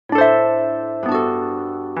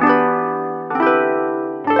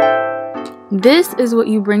This is what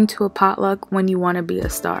you bring to a potluck when you want to be a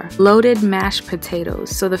star. Loaded mashed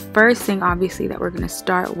potatoes. So the first thing obviously that we're going to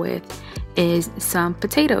start with is some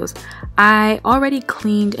potatoes. I already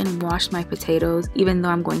cleaned and washed my potatoes, even though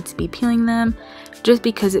I'm going to be peeling them, just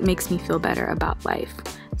because it makes me feel better about life.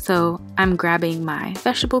 So I'm grabbing my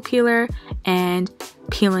vegetable peeler and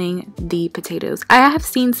peeling the potatoes. I have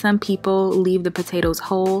seen some people leave the potatoes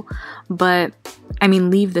whole,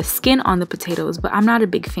 leave the skin on the potatoes, but I'm not a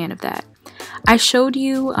big fan of that. I showed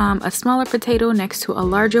you a smaller potato next to a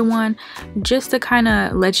larger one just to kind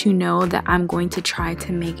of let you know that I'm going to try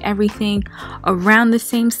to make everything around the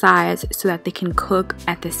same size so that they can cook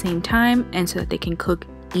at the same time and so that they can cook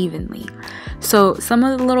evenly. So some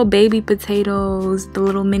of the little baby potatoes, the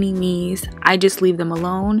little mini me's, I just leave them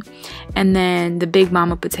alone, and then the big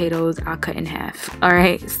mama potatoes I'll cut in half.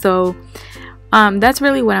 Alright, so that's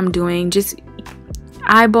really what I'm doing. Just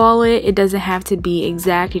eyeball it. It doesn't have to be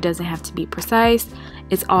exact, it doesn't have to be precise.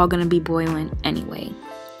 It's all gonna be boiling anyway.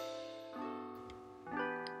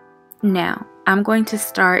 Now I'm going to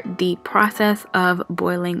start the process of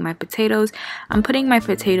boiling my potatoes. I'm putting my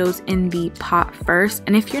potatoes in the pot first,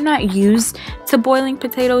 and if you're not used to boiling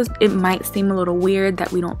potatoes, it might seem a little weird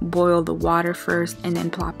that we don't boil the water first and then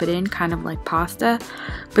plop it in, kind of like pasta.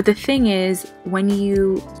 But the thing is, when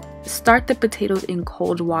you start the potatoes in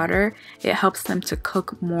cold water, it helps them to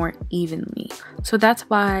cook more evenly. So that's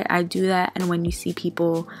why I do that. And when you see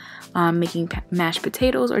people making mashed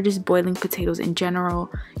potatoes or just boiling potatoes in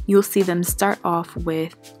general, you'll see them start off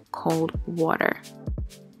with cold water.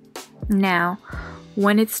 Now,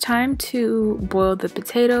 when it's time to boil the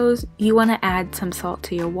potatoes, you want to add some salt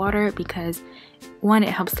to your water because one, it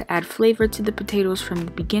helps to add flavor to the potatoes from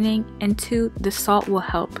the beginning, and two, the salt will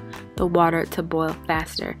help the water to boil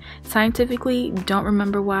faster. Scientifically, don't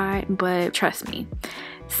remember why, but trust me.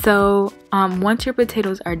 So once your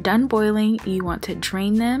potatoes are done boiling, you want to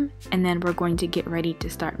drain them, and then we're going to get ready to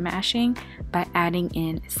start mashing by adding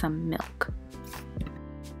in some milk.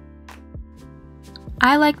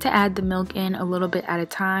 I like to add the milk in a little bit at a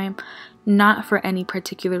time, not for any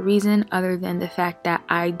particular reason other than the fact that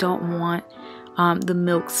I don't want the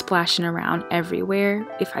milk splashing around everywhere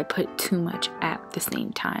if I put too much at the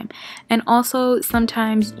same time. And also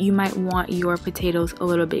sometimes you might want your potatoes a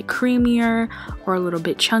little bit creamier or a little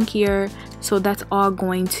bit chunkier, so that's all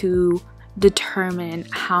going to determine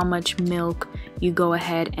how much milk you go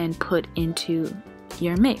ahead and put into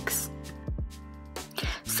your mix.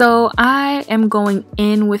 So I am going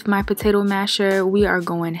in with my potato masher. We are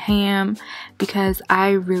going ham because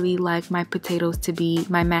I really like my mashed potatoes to be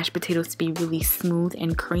really smooth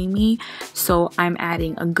and creamy. So I'm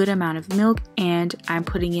adding a good amount of milk and I'm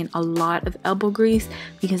putting in a lot of elbow grease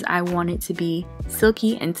because I want it to be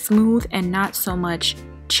silky and smooth and not so much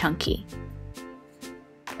chunky.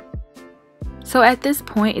 So at this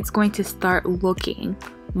point, it's going to start looking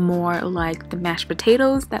more like the mashed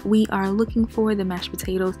potatoes that we are looking for, the mashed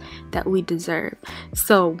potatoes that we deserve.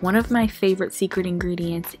 So one of my favorite secret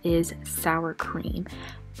ingredients is sour cream.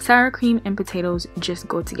 Sour cream and potatoes just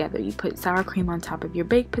go together. You put sour cream on top of your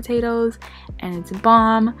baked potatoes and it's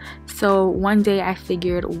bomb. So one day I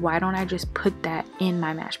figured, why don't I just put that in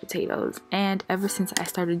my mashed potatoes? And ever since I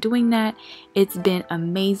started doing that, it's been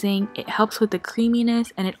amazing. It helps with the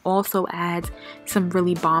creaminess and it also adds some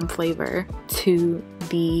really bomb flavor to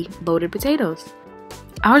the loaded potatoes.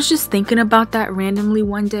 I was just thinking about that randomly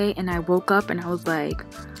one day and I woke up and I was like,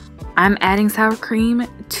 I'm adding sour cream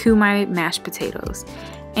to my mashed potatoes.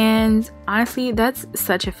 And honestly, that's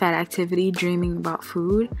such a fat activity, dreaming about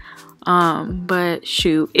food. But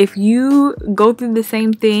shoot, if you go through the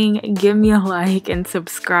same thing, give me a like and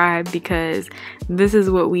subscribe because this is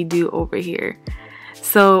what we do over here.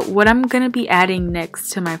 So what I'm gonna be adding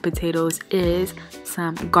next to my potatoes is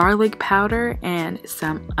some garlic powder and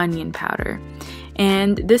some onion powder.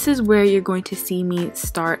 And this is where you're going to see me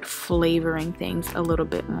start flavoring things a little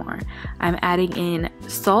bit more. I'm adding in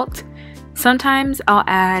salt. Sometimes I'll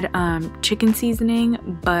add chicken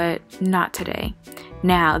seasoning, but not today.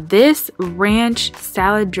 Now, this ranch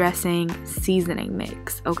salad dressing seasoning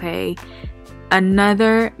mix, okay?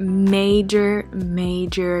 Another major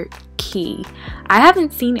key. I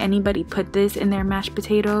haven't seen anybody put this in their mashed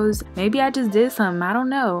potatoes. Maybe I just did some, I don't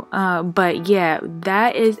know. But yeah,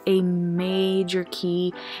 that is a major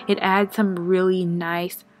key. It adds some really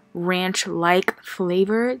nice ranch-like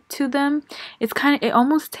flavor to them. It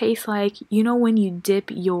almost tastes like, you know, when you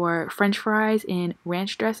dip your french fries in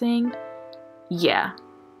ranch dressing? Yeah,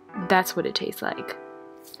 that's what it tastes like.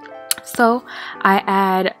 So I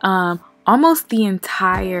add almost the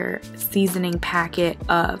entire seasoning packet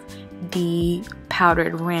of the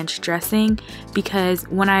powdered ranch dressing because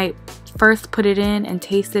when I first put it in and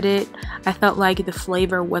tasted it, I felt like the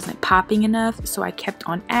flavor wasn't popping enough, so I kept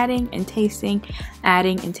on adding and tasting,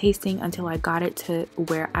 until I got it to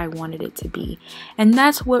where I wanted it to be. And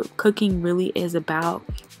that's what cooking really is about,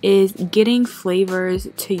 is getting flavors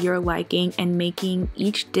to your liking and making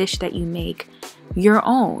each dish that you make your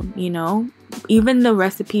own, you know? Even the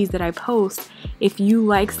recipes that I post, if you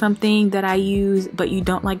like something that I use but you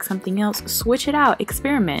don't like something else, switch it out,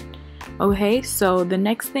 experiment. Okay, so the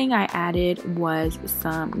next thing I added was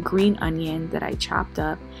some green onion that I chopped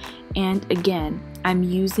up, and again, I'm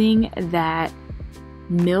using that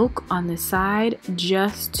milk on the side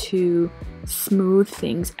just to smooth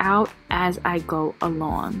things out as I go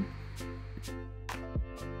along.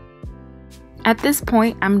 At this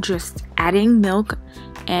point, I'm just adding milk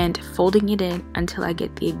and folding it in until I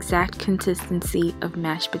get the exact consistency of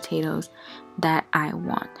mashed potatoes that I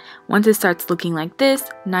want. Once it starts looking like this,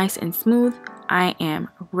 nice and smooth, I am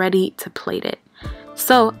ready to plate it.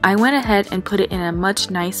 So I went ahead and put it in a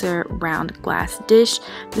much nicer round glass dish.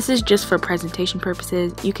 This is just for presentation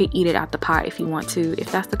purposes. You could eat it out the pot if you want to.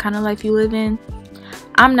 If that's the kind of life you live in,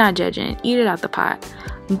 I'm not judging. Eat it out the pot.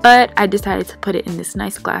 But I decided to put it in this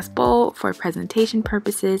nice glass bowl for presentation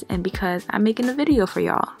purposes and because I'm making a video for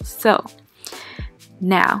y'all. So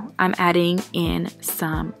now I'm adding in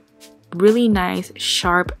some really nice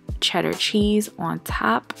sharp cheddar cheese on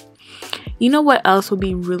top. You know what else would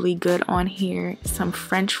be really good on here? Some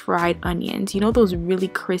French fried onions. You know those really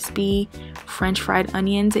crispy French fried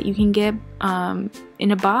onions that you can get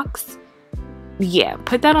in a box? Yeah,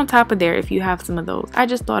 put that on top of there if you have some of those. I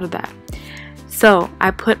just thought of that. So I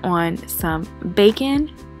put on some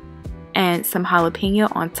bacon and some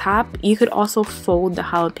jalapeno on top. You could also fold the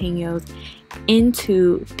jalapenos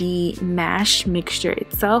into the mash mixture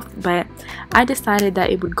itself, but I decided that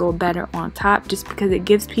it would go better on top just because it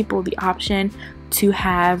gives people the option to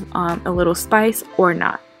have a little spice or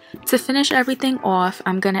not. To finish everything off,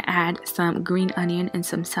 I'm gonna add some green onion and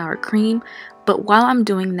some sour cream. But while I'm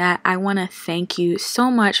doing that, I want to thank you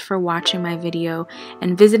so much for watching my video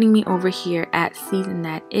and visiting me over here at Season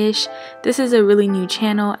That Ish. This is a really new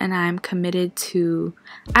channel and I'm committed to,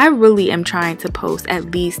 I really am trying to post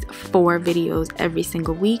at least 4 videos every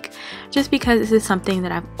single week, just because this is something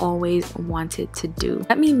that I've always wanted to do.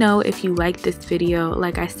 Let me know if you like this video.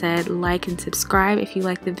 Like I said, like and subscribe if you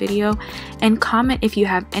like the video, and comment if you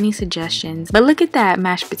have any suggestions. But look at that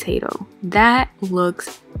mashed potato. That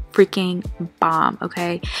looks freaking bomb.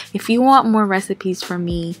 Okay, if you want more recipes from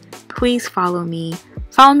me, please follow me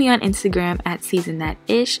on Instagram at Season That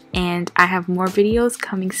Ish, and I have more videos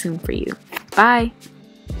coming soon for you. Bye.